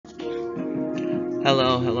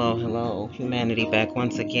Hello, hello, hello, humanity, back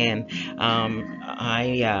once again.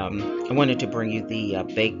 I wanted to bring you the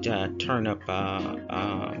baked turnip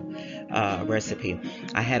recipe.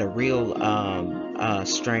 I had a real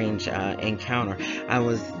strange encounter. I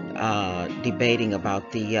was debating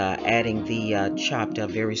about the adding the chopped,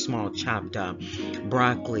 very small chopped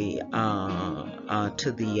broccoli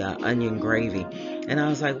to the onion gravy, and I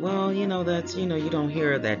was like, well, that's you don't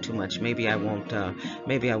hear that too much. Maybe I won't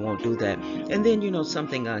do that. And then,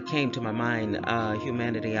 something came to my mind,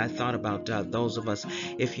 humanity. I thought about those of us,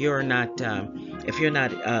 if you're not,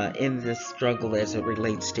 in this struggle as it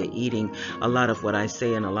relates to eating, a lot of what I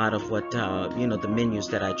say and a lot of what, the menus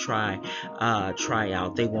that I try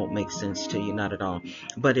out, they won't make sense to you, not at all.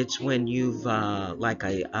 But it's when you've, like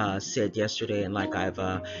I said yesterday, and like I've,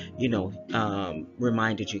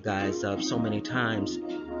 reminded you guys of so many times,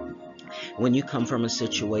 when you come from a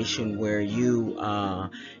situation where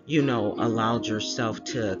allowed yourself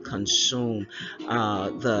to consume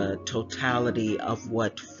the totality of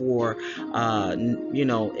what for,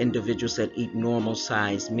 individuals that eat normal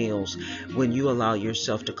sized meals, when you allow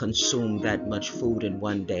yourself to consume that much food in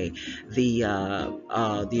one day, the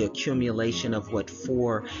accumulation of what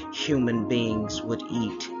four human beings would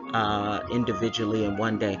eat individually in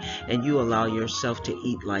one day, and you allow yourself to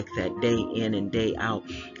eat like that day in and day out,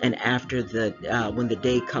 and after when the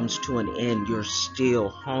day comes to an end, you're still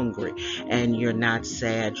hungry, and you're not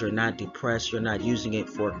sad, you're not depressed, you're not using it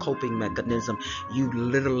for a coping mechanism. You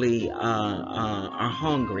literally are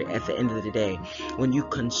hungry at the end of the day. When you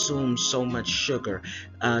consume so much sugar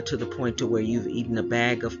to the point to where you've eaten a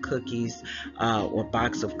bag of cookies or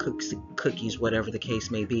box of cookies, whatever the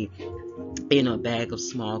case may be, a bag of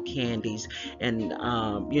small candies, and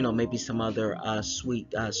maybe some other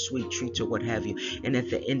sweet treats or what have you, and at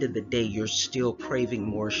the end of the day you're still craving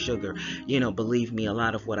more sugar. Believe me, a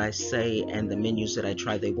lot of what I say and the menus that I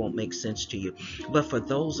try, they won't make sense to you. But for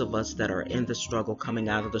those of us that are in the struggle, coming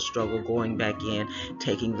out of the struggle, going back in,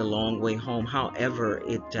 taking the long way home, however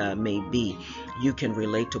it may be, you can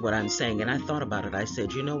relate to what I'm saying. And I thought about it. I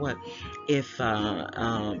said, you know what, if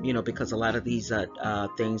because a lot of these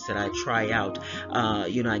things that I try out,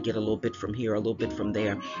 I get a little bit from here, a little bit from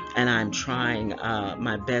there, and I'm trying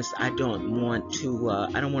my best. I don't want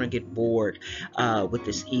to get bored with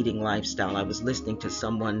this eating lifestyle. I was listening to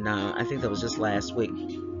someone, I think that was just last week,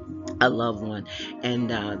 a loved one, and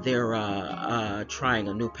they're trying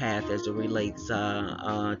a new path as it relates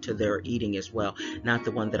to their eating as well. Not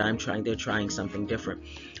the one that I'm trying. They're trying something different.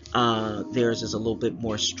 Theirs is a little bit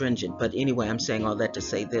more stringent. But anyway, I'm saying all that to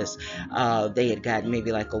say this. They had gotten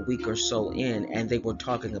maybe like a week or so in, and they were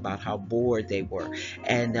talking about how bored they were.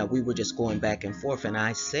 And we were just going back and forth. And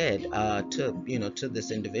I said to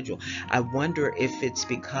this individual, I wonder if it's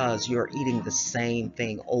because you're eating the same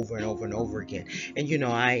thing over and over and over again. And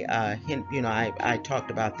I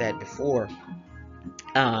talked about that before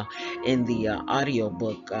uh, in the audio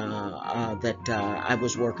book that I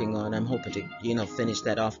was working on. I'm hoping to, finish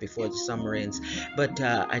that off before the summer ends. But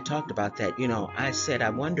I talked about that. I said, I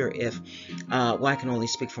wonder if, well, I can only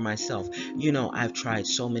speak for myself. I've tried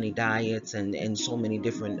so many diets and so many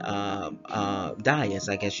different diets,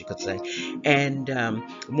 I guess you could say. And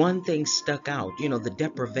one thing stuck out, the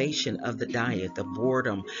deprivation of the diet, the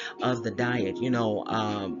boredom of the diet,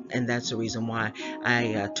 and that's the reason why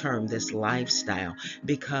I term this lifestyle,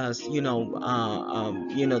 because the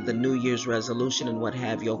New Year's resolution and what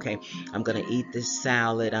have you. Okay, I'm going to eat this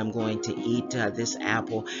salad, I'm going to eat this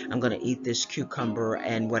apple, I'm going to eat this cucumber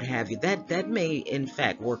and what have you. That may in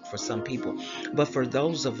fact work for some people, but for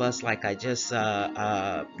those of us, like I just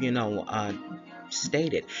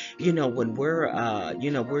stated, when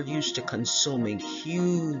we're used to consuming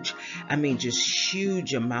huge, I mean just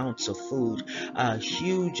huge amounts of food,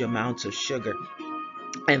 huge amounts of sugar,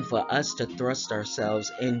 and for us to thrust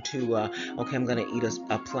ourselves into okay, I'm going to eat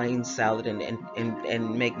a plain salad,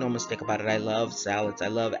 and make no mistake about it, I love salads, I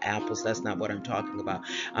love apples. That's not what I'm talking about.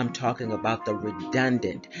 I'm talking about the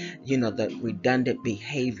redundant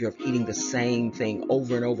behavior of eating the same thing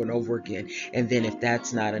over and over and over again. And then if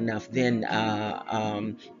that's not enough, then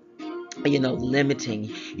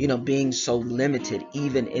limiting, being so limited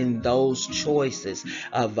even in those choices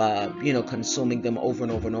of consuming them over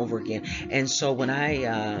and over and over again. And so when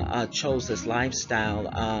I chose this lifestyle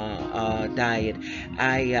diet,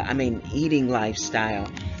 I mean eating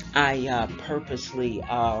lifestyle, I purposely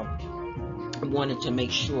wanted to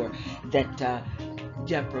make sure that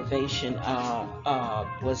deprivation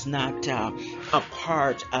was not a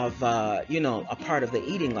part of a part of the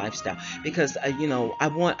eating lifestyle, because I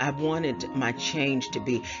wanted my change to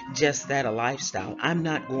be just that, a lifestyle. I'm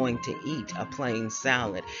not going to eat a plain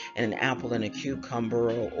salad and an apple and a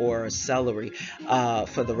cucumber, or a celery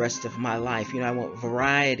for the rest of my life. I want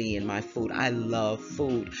variety in my food. I love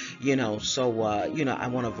food, so I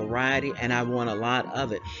want a variety, and I want a lot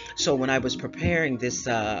of it. So when I was preparing this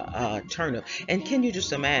turnip, and can you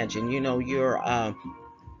just imagine, you're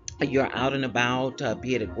out and about,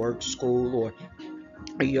 be it at work, school, or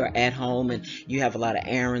you're at home and you have a lot of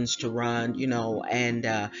errands to run,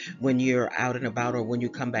 and when you're out and about, or when you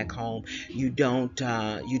come back home, you don't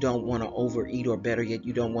want to overeat, or better yet,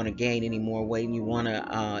 you don't want to gain any more weight, and you want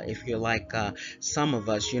to, if you're like some of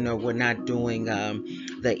us, we're not doing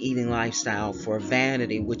the eating lifestyle for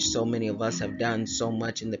vanity, which so many of us have done so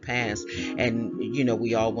much in the past, and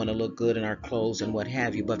we all want to look good in our clothes and what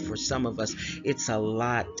have you, but for some of us, it's a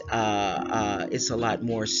lot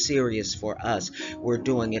more serious for us. We're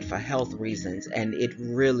doing it for health reasons, and it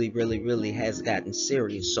really, really, really has gotten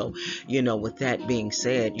serious. So, with that being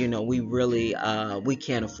said, we really we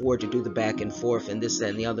can't afford to do the back and forth and this, that,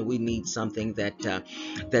 and the other. We need something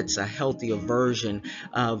that's a healthier version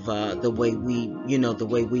of the way we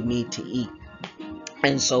need to eat.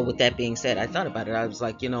 And so, with that being said, I thought about it. I was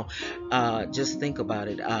like, just think about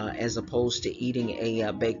it. As opposed to eating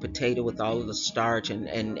a baked potato with all of the starch,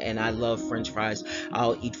 and I love French fries.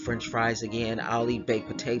 I'll eat French fries again. I'll eat baked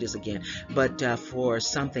potatoes again. But for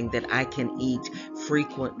something that I can eat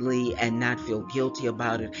frequently and not feel guilty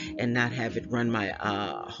about it, and not have it run my,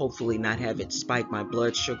 hopefully not have it spike my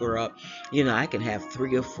blood sugar up. I can have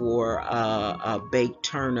 3 or 4 baked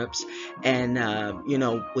turnips, and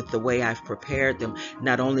with the way I've prepared them,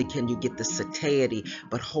 not only can you get the satiety,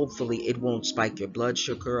 but hopefully it won't spike your blood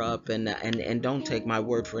sugar up. And don't take my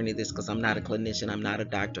word for any of this, because I'm not a clinician, I'm not a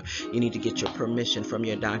doctor. You need to get your permission from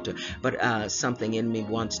your doctor. But something in me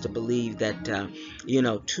wants to believe that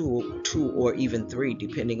two or even three,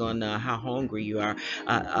 depending on how hungry you are,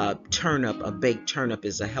 a baked turnip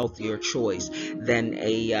is a healthier choice than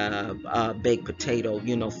a baked potato,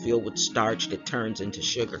 filled with starch that turns into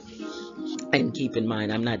sugar. And keep in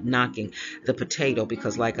mind, I'm not knocking the potato,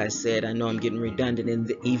 because, like I said, I know I'm getting redundant in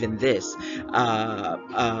even this.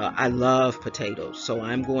 I love potatoes, so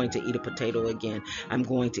I'm going to eat a potato again. I'm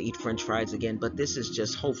going to eat French fries again, but this is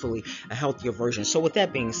just hopefully a healthier version. So, with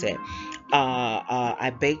that being said,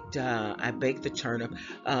 I baked the turnip.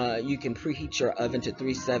 You can preheat your oven to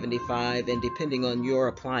 375, and depending on your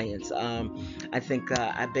appliance, I think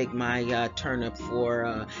I baked my turnip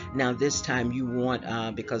for now. This time you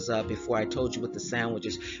want, because before I told you with the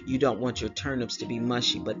sandwiches, you don't want your turnips to be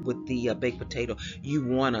mushy, but with the baked potato, you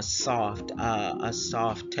want a soft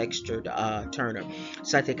textured turnip.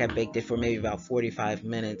 So I think I baked it for maybe about 45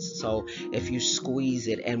 minutes. So if you squeeze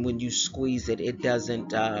it, and when you squeeze it, it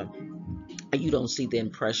doesn't. You don't see the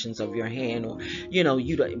impressions of your hand, or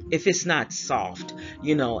you don't, if it's not soft,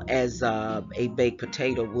 as a baked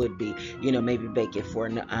potato would be, maybe bake it for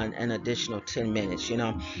an additional 10 minutes,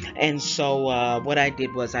 and so what I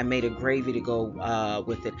did was I made a gravy to go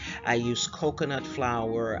with it. I used coconut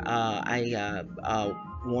flour. I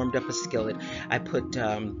warmed up a skillet. I put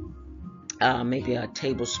maybe a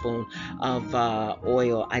tablespoon of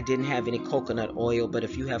oil. I didn't have any coconut oil, but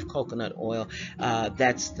if you have coconut oil,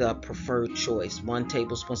 that's the preferred choice. 1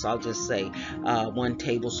 tablespoon, so I'll just say 1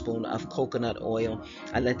 tablespoon of coconut oil.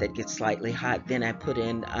 I let that get slightly hot. Then I put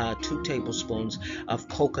in 2 tablespoons of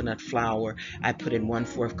coconut flour. I put in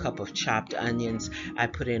 1/4 cup of chopped onions. I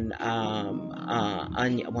put in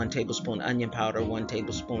 1 tablespoon onion powder, 1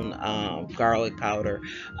 tablespoon garlic powder,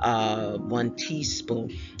 1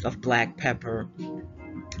 teaspoon of black pepper,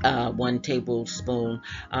 1 tablespoon,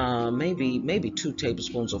 maybe 2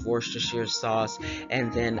 tablespoons of Worcestershire sauce,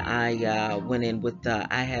 and then I went in with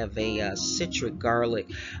I have a citric garlic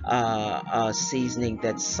seasoning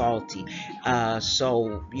that's salty,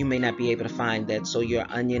 so you may not be able to find that. So your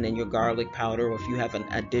onion and your garlic powder, or if you have an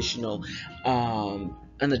additional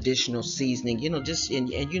seasoning, just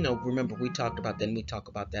and remember, we talked about that, and we talk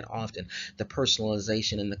about that often, the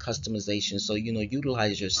personalization and the customization. So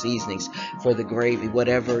utilize your seasonings for the gravy,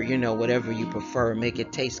 whatever you prefer, make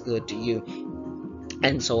it taste good to you.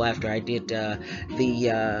 And so after I did the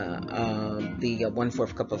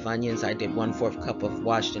 1/4 cup of onions, I did 1/4 cup of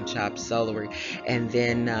washed and chopped celery, and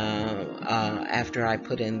then after I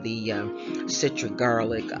put in the citric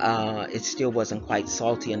garlic, it still wasn't quite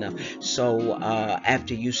salty enough. So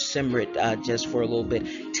after you simmer it just for a little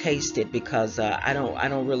bit, taste it, because I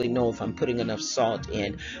don't really know if I'm putting enough salt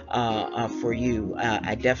in for you.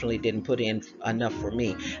 I definitely didn't put in enough for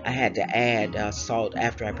me. I had to add salt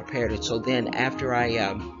after I prepared it. So then after I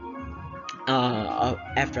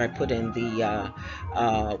put in the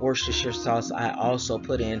Worcestershire sauce, I also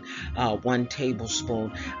put in 1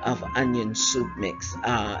 tablespoon of onion soup mix,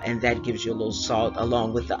 and that gives you a little salt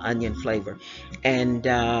along with the onion flavor. And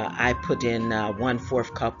I put in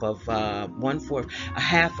 1/4 cup of a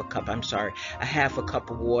half a cup. I'm sorry, a half a cup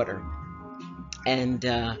of water, and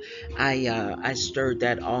I stirred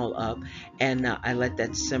that all up, and I let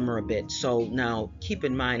that simmer a bit. So now keep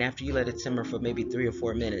in mind, after you let it simmer for maybe 3 or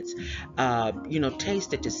 4 minutes,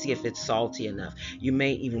 taste it to see if it's salty enough. You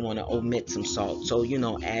may even want to omit some salt, so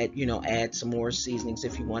add some more seasonings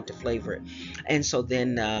if you want to flavor it. And so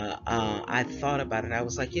then I thought about it. I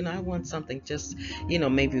was like, I want something just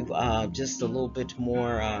maybe just a little bit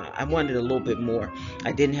more. I wanted a little bit more.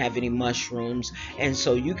 I didn't have any mushrooms, and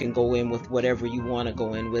so you can go in with whatever you want to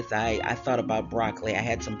go in with. I thought about broccoli. I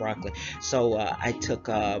had some broccoli, so I took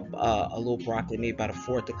a little broccoli, maybe about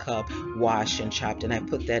 1/4 a cup, washed and chopped, and I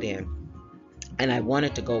put that in. And I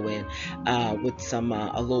wanted to go in with some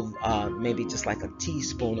a little maybe just like a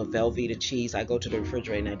teaspoon of Velveeta cheese. I go to the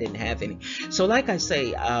refrigerator and I didn't have any. So like I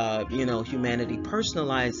say, humanity,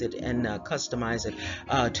 personalize it and customize it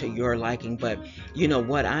to your liking. But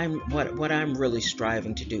what I'm really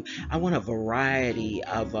striving to do, I want a variety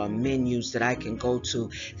of menus that I can go to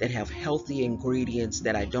that have healthy ingredients,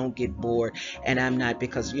 that I don't get bored, and I'm not,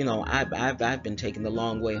 because I've been taking the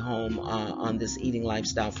long way home on this eating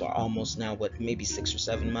lifestyle for almost now, what, maybe 6 or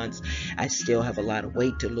 7 months. I still have a lot of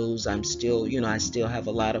weight to lose. I still have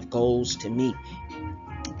a lot of goals to meet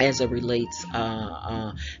as it relates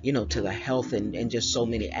to the health and just so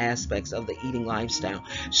many aspects of the eating lifestyle.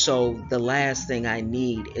 So the last thing I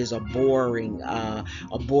need is a boring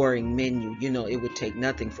menu. It would take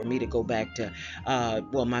nothing for me to go back to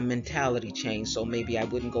well, my mentality changed, so maybe I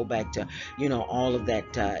wouldn't go back to all of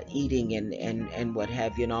that eating and what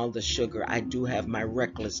have you, and all the sugar. I do have my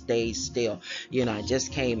reckless days still. I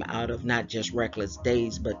just came out of not just reckless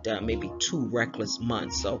days, but maybe 2 reckless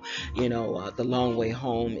months. So the long way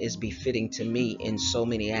home is befitting to me in so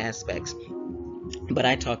many aspects. But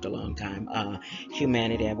I talked a long time.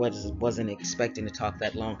 Humanity, I wasn't expecting to talk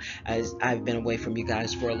that long. I've been away from you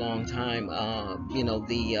guys for a long time.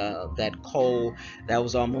 The that cold, that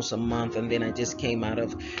was almost a month, and then I just came out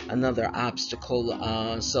of another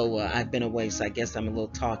obstacle. So I've been away, so I guess I'm a little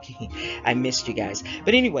talky. I missed you guys.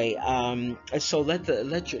 But anyway, so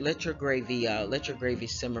let your gravy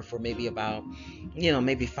simmer for maybe about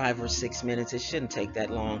maybe 5 or 6 minutes. It shouldn't take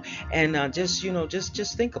that long. And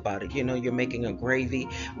just think about it. You're making a gravy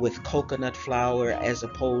with coconut flour as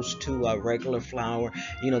opposed to regular flour,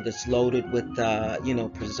 that's loaded with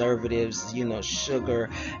preservatives, sugar,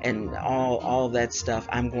 and all that stuff.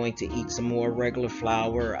 I'm going to eat some more regular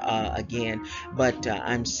flour again, but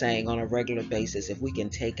I'm saying on a regular basis, if we can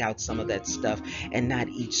take out some of that stuff and not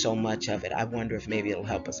eat so much of it, I wonder if maybe it'll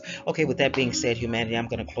help us. Okay, with that being said, humanity, I'm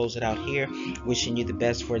going to close it out here, wishing you the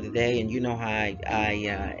best for the day. And you know how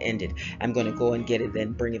I ended. I'm going to go and get it,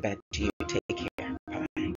 then bring it back to you.